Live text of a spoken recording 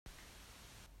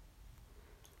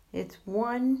It's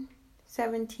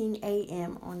 1:17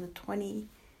 a.m. on the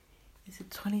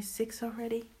 26th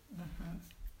already? Mm-hmm.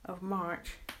 Of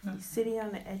March. Mm-hmm. He's sitting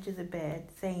on the edge of the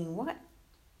bed saying what?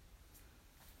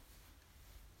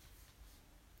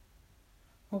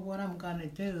 Well, what I'm going to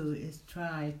do is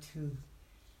try to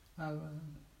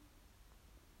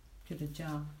get a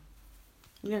job.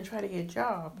 You're going to try to get a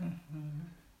job? Mm-hmm.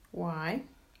 Why?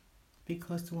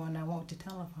 Because the one I want the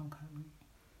telephone company.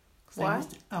 Why?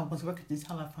 I was working at the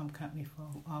telephone company for a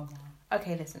while.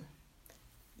 Okay, listen.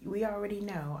 We already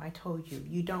know, I told you,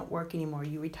 you don't work anymore.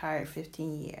 You retired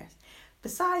 15 years.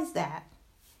 Besides that,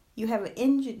 you have an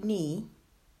injured knee.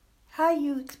 How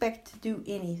you expect to do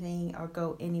anything or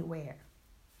go anywhere,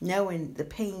 knowing the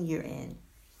pain you're in?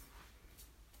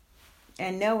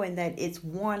 And knowing that it's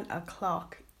 1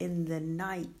 o'clock in the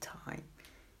nighttime.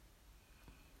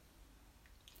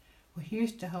 Well,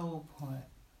 here's the whole point.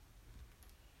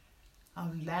 I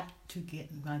would like to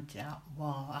get my job.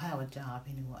 Well, I have a job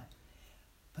anyway.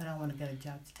 But I want to get a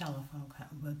job at the telephone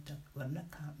company with another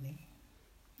company.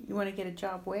 You want to get a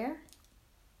job where?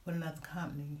 With another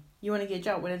company. You want to get a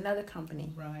job with another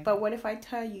company. Right. But what if I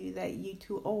tell you that you're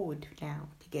too old now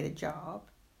to get a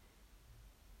job?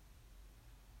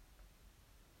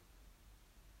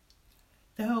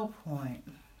 The whole point,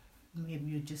 maybe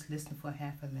you just listen for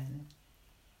half a minute.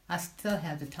 I still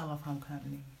have the telephone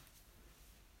company.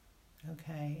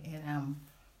 Okay, and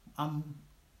I'm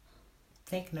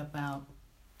thinking about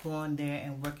going there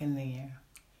and working there.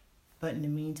 But in the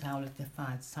meantime, I would like to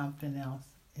find something else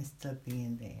instead of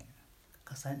being there.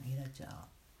 Because I need a job.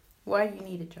 Why do you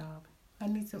need a job? I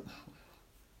need to,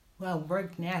 well,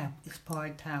 work now is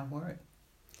part-time work.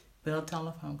 Build a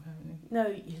telephone company.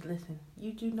 No, listen,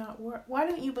 you do not work. Why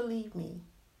don't you believe me?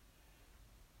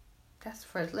 That's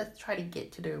first. Let's try to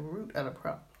get to the root of the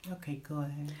problem. Okay, go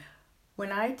ahead.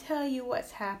 When I tell you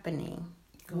what's happening,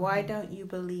 why don't you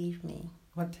believe me?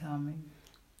 What, tell me?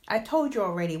 I told you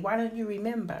already. Why don't you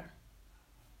remember?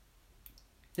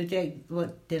 Did I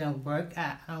work?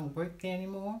 I don't work there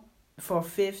anymore? For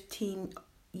 15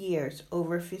 years,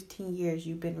 over 15 years,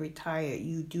 you've been retired.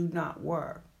 You do not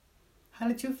work. How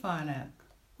did you find out?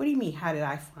 What do you mean, how did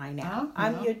I find out?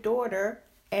 I'm your daughter,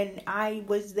 and I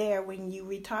was there when you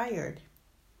retired.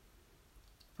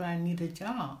 But I need a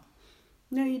job.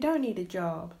 No, you don't need a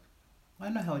job. I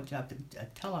know how a job, a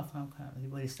telephone company,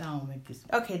 but it sounds like it's...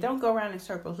 Okay, don't go around in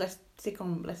circles. Let's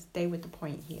stay with the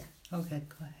point here. Okay,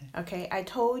 go ahead. Okay, I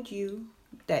told you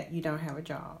that you don't have a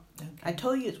job. Okay. I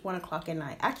told you it's 1 o'clock at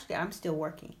night. Actually, I'm still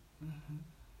working. Mm-hmm.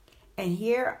 And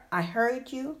here, I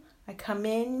heard you. I come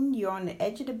in, you're on the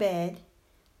edge of the bed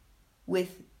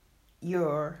with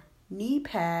your knee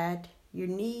pad, your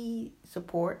knee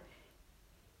support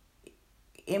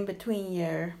in between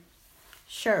your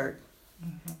shirt.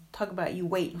 Mm-hmm. Talk about you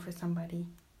waiting for somebody.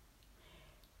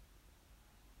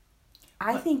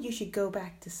 I think you should go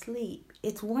back to sleep.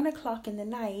 It's 1 o'clock in the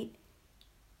night,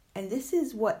 and this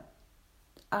is what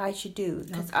I should do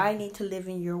because I need to live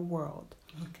in your world.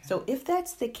 Okay. So if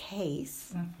that's the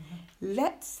case,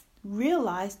 let's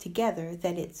realize together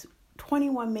that it's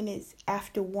 21 minutes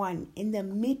after 1 in the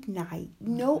midnight.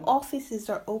 No offices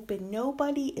are open.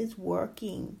 Nobody is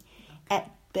working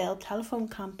at Bell Telephone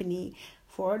Company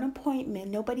for an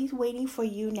appointment. Nobody's waiting for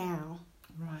you now.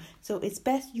 Right. So it's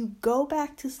best you go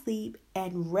back to sleep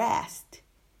and rest.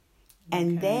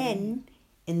 And then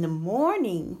in the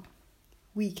morning,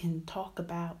 we can talk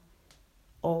about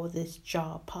all this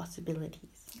job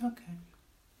possibilities. Okay.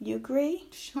 You agree?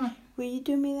 Sure. Will you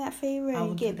do me that favor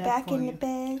and get back in the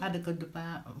bed? I had to go to the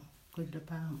bathroom.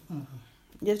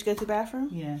 Just go to the bathroom?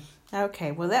 Yeah.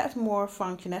 Okay, well that's more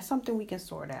function. That's something we can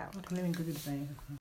sort out. Okay, let me go to the bathroom.